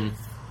imagine?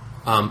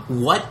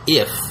 What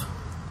if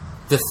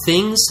the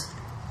things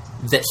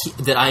that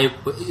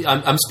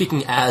I'm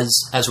speaking as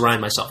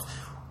Ryan myself.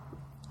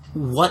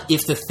 What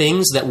if the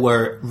things that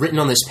were written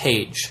on this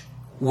page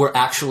were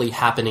actually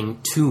happening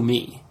to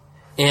me?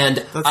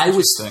 And I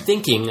was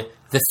thinking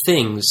the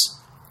things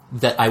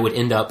that I would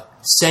end up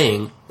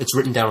saying that's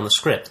written down on the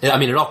script. I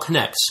mean, it all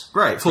connects.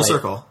 Right, full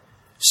circle.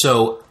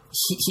 So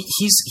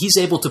he's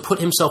able to put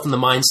himself in the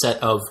mindset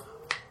of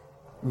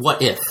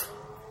what if.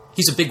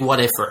 He's a big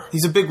what-iffer.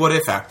 He's a big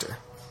what-if actor.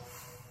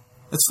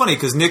 It's funny,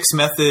 because Nick's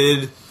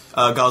method...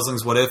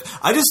 Gosling's What If.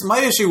 My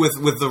issue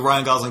with the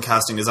Ryan Gosling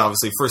casting is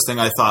obviously, first thing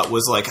I thought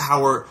was like,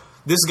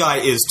 this guy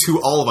is to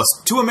all of us,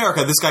 to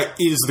America, this guy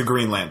is the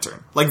Green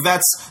Lantern. Like,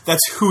 that's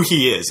who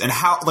he is. And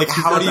how do you...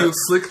 that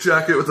slick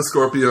jacket with the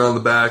scorpion on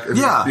the back, and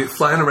he's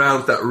flying around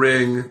with that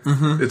ring.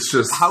 Mm-hmm. It's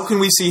just... How can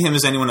we see him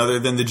as anyone other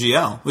than the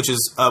GL, which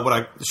is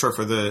short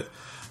for the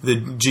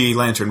G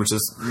Lantern, which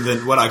is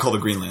what I call the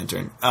Green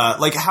Lantern.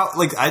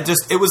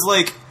 It was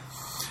like...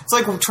 It's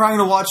like trying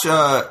to watch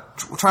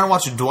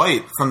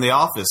Dwight from The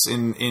Office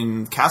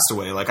in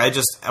Castaway. I'm like,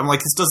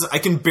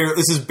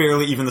 this is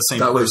barely even the same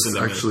person. That was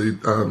actually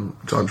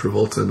John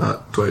Travolta,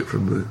 not Dwight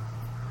from the...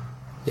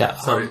 Yeah.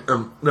 Sorry.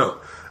 No.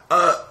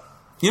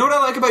 You know what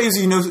I like about you is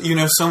you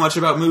know so much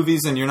about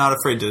movies and you're not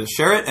afraid to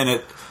share it. And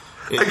I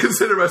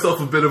consider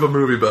myself a bit of a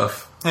movie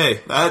buff.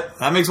 Hey,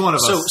 that makes one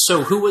of us.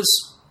 So who was...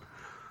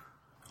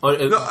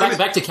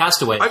 back to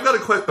Castaway. I've got a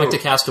question. Back to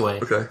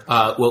Castaway. Okay.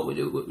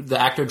 The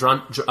actor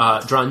John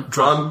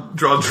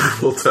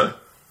Travolta.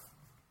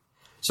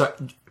 Sorry,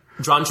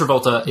 John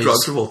Travolta is... John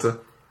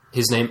Travolta.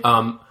 His name.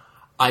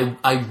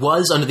 I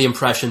was under the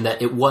impression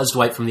that it was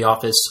Dwight from The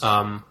Office.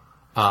 Rainn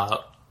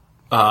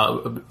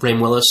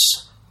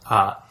Willis.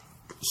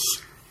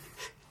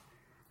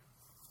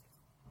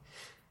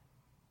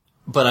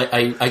 But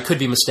I could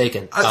be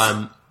mistaken.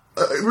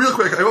 Real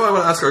quick, I want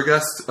to ask our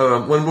guest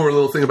one more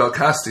little thing about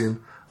casting.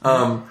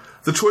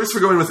 The choice for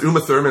going with Uma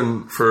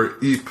Thurman for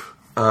Eep,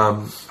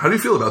 how do you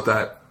feel about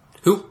that?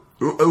 Who?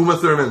 Uma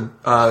Thurman,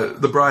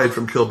 the bride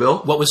from Kill Bill.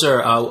 What was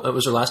her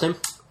last name?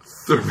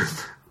 Thurman.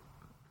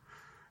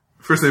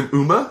 First name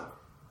Uma?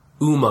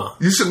 Uma.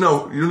 You should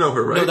know. You know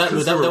her, right? No, that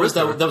was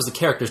the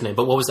character's name.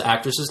 But what was the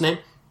actress's name?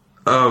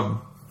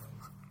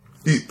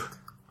 Eep.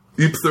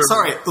 Eep Thurman.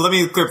 Sorry, let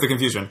me clear up the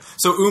confusion.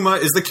 So Uma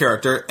is the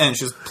character, and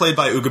she's played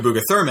by Ooga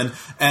Booga Thurman,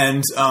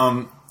 and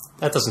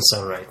that doesn't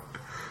sound right.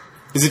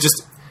 Is it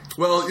just?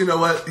 Well, you know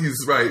what?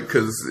 He's right,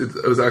 because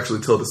it was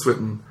actually Tilda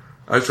Swinton.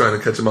 I was trying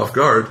to catch him off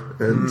guard,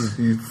 and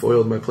he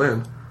foiled my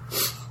plan.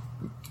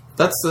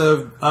 That's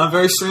a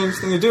very strange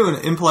thing to do,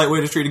 an impolite way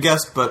to treat a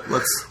guest. But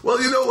let's.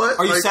 Well, you know what?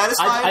 Are you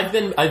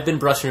satisfied? I've been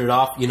brushing it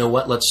off. You know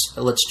what?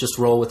 Let's just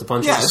roll with the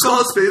punches. Yeah, let's call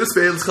a spade a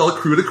spade. Let's call it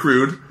Crood a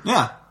Crood.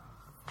 Yeah.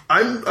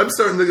 I'm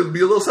starting to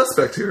be a little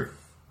suspect here.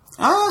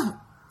 That's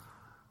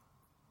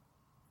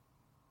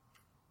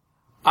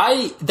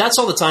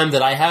all the time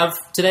that I have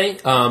today.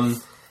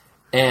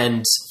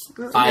 And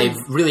I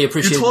really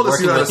appreciate working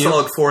with you. You told us you had a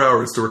solid 4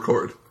 hours to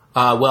record.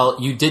 Well,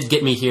 you did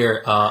get me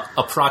here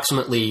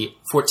approximately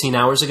 14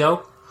 hours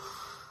ago,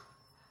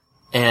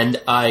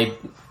 and I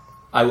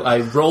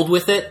rolled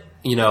with it.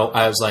 You know,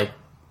 I was like,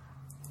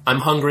 I'm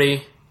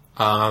hungry.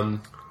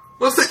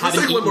 Let's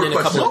take one more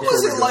question. What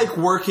was it like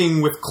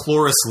working with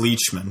Cloris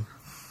Leachman?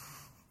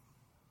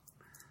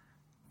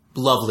 And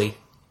Lovely.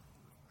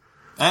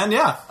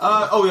 yeah.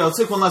 Let's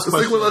take one last question.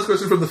 Let's take one last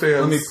question from the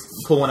fans. Let me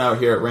pull one out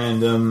here at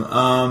random.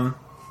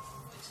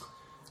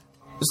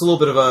 Just a little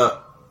bit of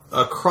a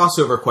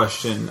crossover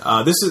question.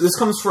 This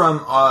comes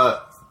from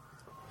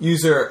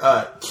user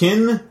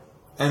Kin,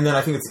 and then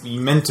I think it's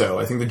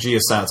Imento. I think the G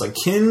is silent. It's like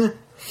Kin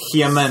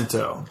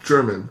Hiamento.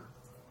 German.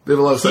 They have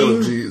a lot of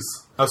silent G's.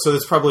 Oh, so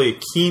it's probably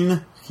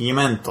Kin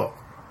Hiamento.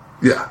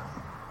 Yeah.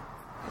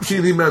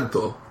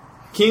 Kinimento.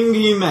 King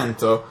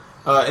Hiamento.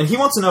 And he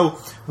wants to know,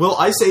 will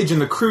Ice Age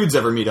and the Croods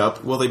ever meet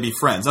up? Will they be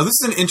friends? Now, this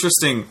is an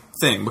interesting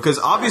thing, because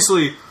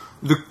obviously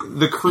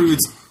the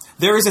Croods...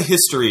 There is a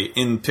history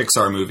in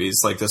Pixar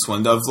movies like this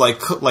one of like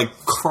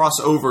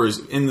crossovers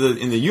in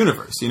the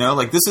universe. You know,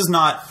 like this is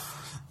not.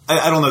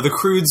 I don't know. The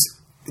Croods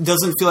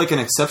doesn't feel like an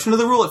exception to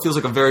the rule. It feels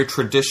like a very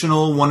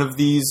traditional one of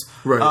these.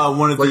 Right.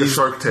 One of like these. A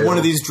Shark Tale. One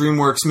of these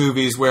DreamWorks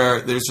movies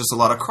where there's just a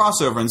lot of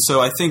crossover. And so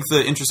I think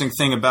the interesting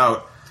thing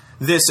about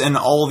this and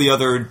all the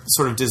other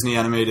sort of Disney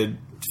animated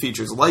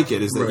features like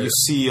it is that you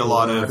see a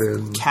lot of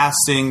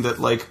casting that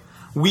like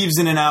weaves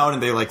in and out,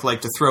 and they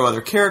like to throw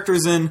other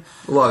characters in.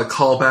 A lot of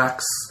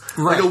callbacks.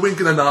 Right. Like a wink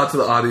and a nod to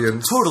the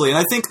audience. Totally. And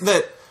I think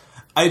that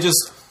I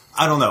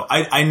don't know.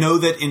 I know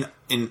that in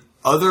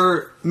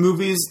other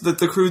movies that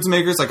the Croods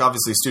makers, like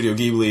obviously Studio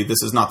Ghibli,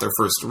 this is not their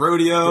first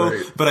rodeo,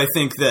 but I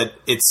think that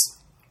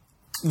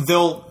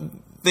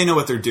they know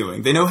what they're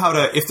doing. They know how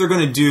to, if they're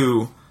going to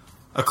do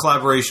a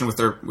collaboration with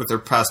their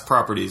past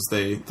properties,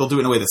 they'll do it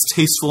in a way that's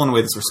tasteful and a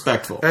way that's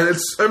respectful. And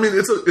it's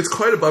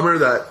quite a bummer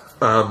that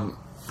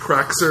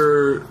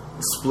Praxer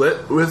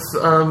split with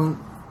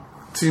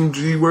Team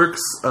G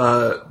Works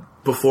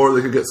before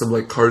they could get some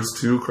like Cars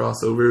 2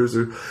 crossovers.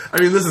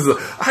 This is a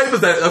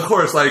hypothetical, of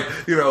course, like,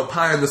 you know,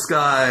 pie in the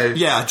sky.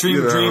 Yeah,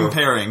 dream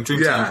pairing, dream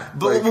team.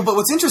 But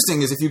what's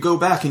interesting is if you go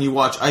back and you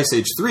watch Ice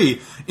Age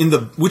 3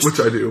 which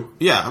I do.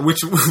 Yeah,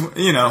 which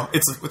you know,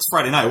 it's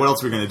Friday night. What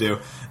else are we going to do?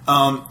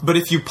 But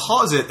if you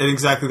pause it at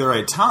exactly the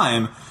right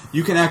time,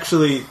 you can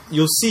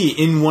you'll see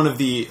in one of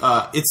the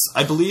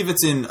I believe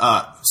it's in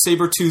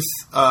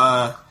Sabretooth's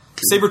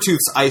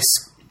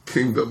Ice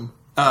Kingdom.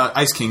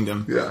 Ice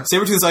Kingdom. Yeah.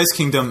 Sabretooth's Ice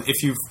Kingdom,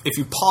 if you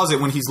pause it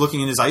when he's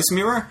looking in his ice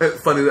mirror.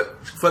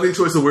 Funny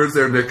choice of words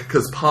there, Nick,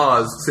 because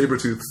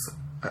Sabretooths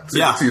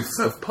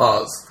have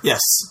paws.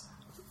 Yes.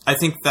 I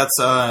think that's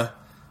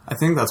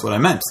what I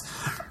meant.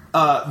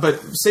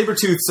 But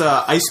Sabretooth's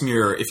ice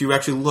mirror, if you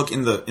actually look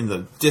in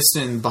the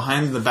distant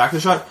behind the back of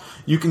the shot,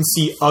 you can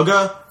see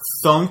Uga,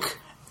 Thunk,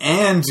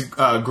 and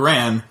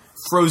Gran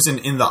frozen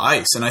in the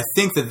ice, and I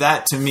think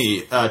that to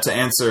me, to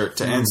answer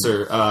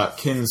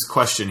Kin's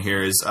question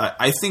here is,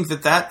 I think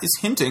that is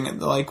hinting at,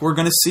 like, we're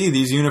going to see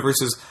these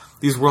universes,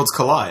 these worlds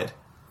collide.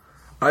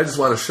 I just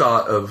want a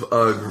shot of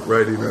Ugg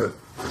writing that.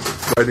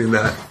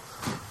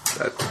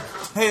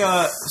 Hey,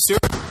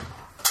 Stuart.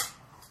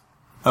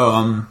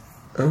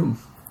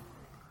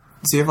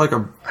 Does he have like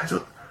a? I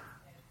don't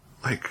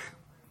like.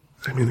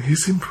 I mean, he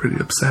seemed pretty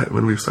upset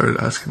when we started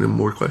asking him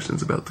more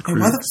questions about the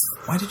Croods.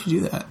 Why did you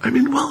do that? I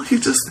mean, well, he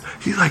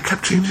like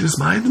kept changing his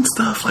mind and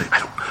stuff. Like,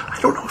 I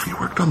don't know if he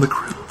worked on the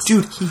Croods.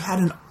 Dude, he had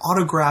an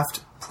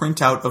autographed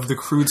printout of the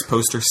Croods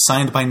poster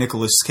signed by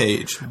Nicolas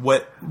Cage.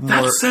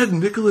 That said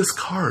Nicolas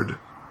Card.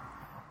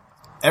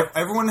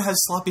 Everyone has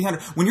sloppy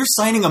hand. When you're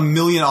signing 1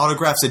 million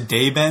autographs a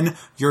day, Ben,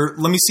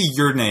 let me see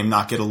your name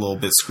not get a little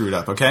bit screwed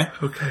up, okay?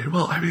 Okay,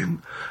 well, I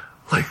mean,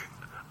 like,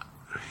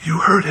 you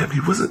heard him. He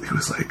was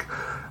like,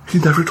 he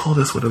never told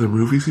us what other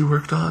movies he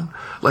worked on.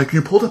 Like,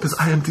 you pulled up his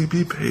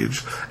IMDb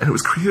page, and it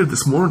was created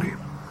this morning.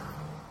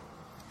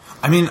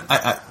 I mean,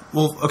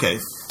 well, okay,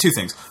 two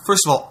things.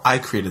 First of all, I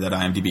created that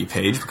IMDb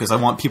page because I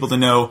want people to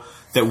know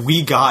that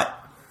we got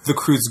the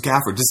Croods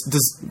gaffer.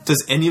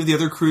 Does any of the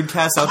other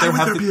Croodcasts out there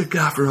have... Why would there be a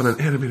gaffer on an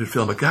animated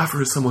film? A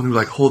gaffer is someone who,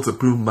 like, holds a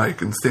boom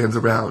mic and stands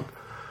around.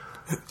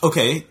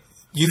 Okay.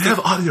 You have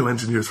audio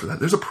engineers for that.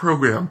 There's a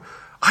program.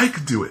 I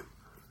could do it.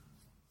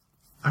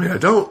 I mean, I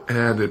don't,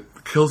 and it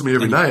kills me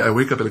every night. I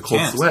wake up in a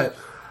cold sweat.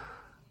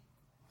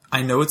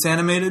 I know it's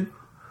animated,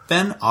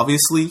 Ben.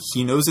 Obviously,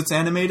 he knows it's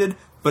animated,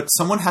 but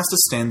someone has to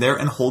stand there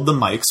and hold the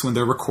mics when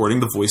they're recording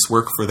the voice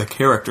work for the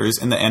characters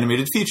in the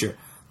animated feature.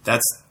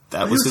 You're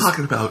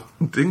talking about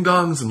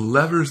ding-dongs and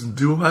levers and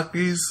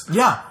doohickeys?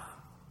 Yeah.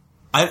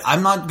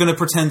 I'm not going to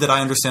pretend that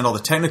I understand all the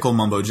technical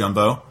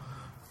mumbo-jumbo.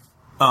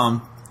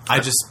 I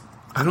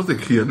I don't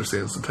think he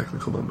understands the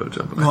technical mumbo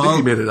jumbo. I think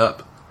he made it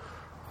up.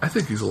 I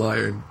think he's a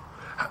liar.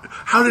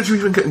 How did you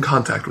even get in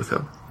contact with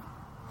him?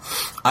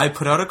 I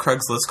put out a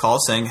Craigslist call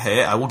saying,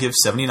 hey, I will give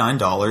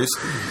 $79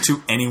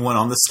 to anyone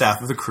on the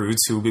staff of the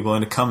Croods who will be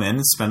willing to come in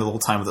and spend a little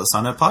time with us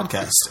on that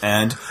podcast.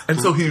 And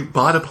so he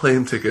bought a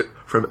plane ticket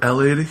from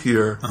LA to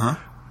here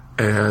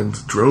and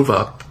drove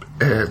up,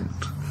 and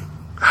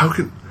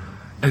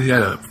and he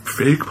had a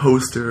fake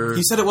poster.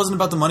 He said it wasn't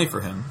about the money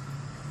for him.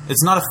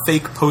 It's not a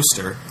fake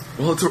poster.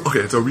 Well,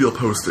 it's a real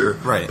poster.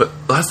 Right. But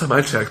last time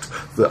I checked,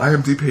 the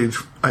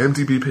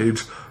IMDb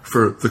page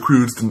for the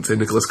Croods didn't say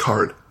Nicholas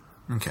Card.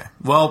 Okay.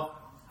 Well,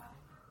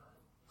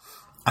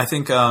 I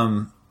think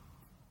we'll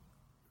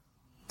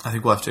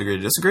have to agree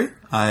to disagree.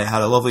 I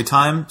had a lovely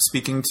time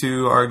speaking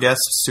to our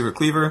guest, Stuart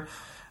Cleaver.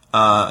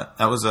 I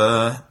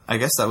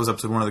guess that was up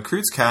to one of the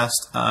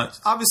Croodcast.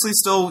 Obviously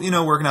still,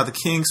 working out the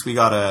kinks. We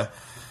got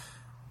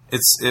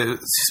it's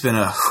been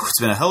a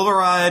hell of a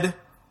ride.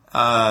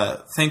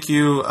 Thank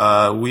you.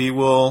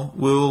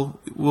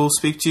 We'll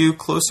speak to you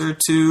closer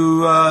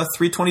to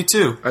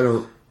 322. I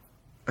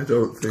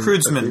don't think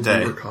Croodsman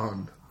Day. We were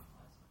conned.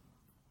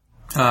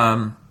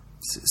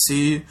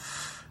 See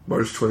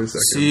March 22nd.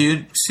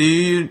 See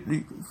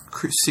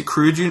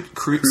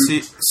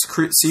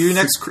you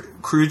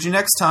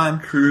next time.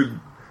 Crood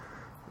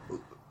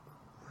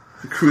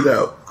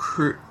out.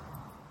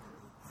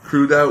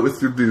 Crood out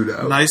with your dude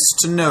out. Nice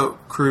to know,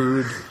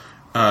 Crood.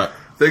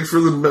 Thanks for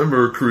the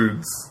member,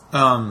 Croods.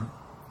 So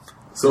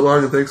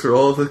long, and thanks for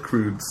all the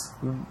Croods.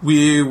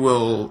 We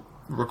will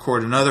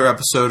record another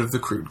episode of the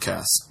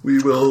Croodcast. We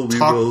will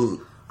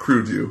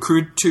Crood you.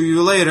 Crood to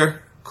you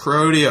later.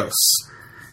 Crodios.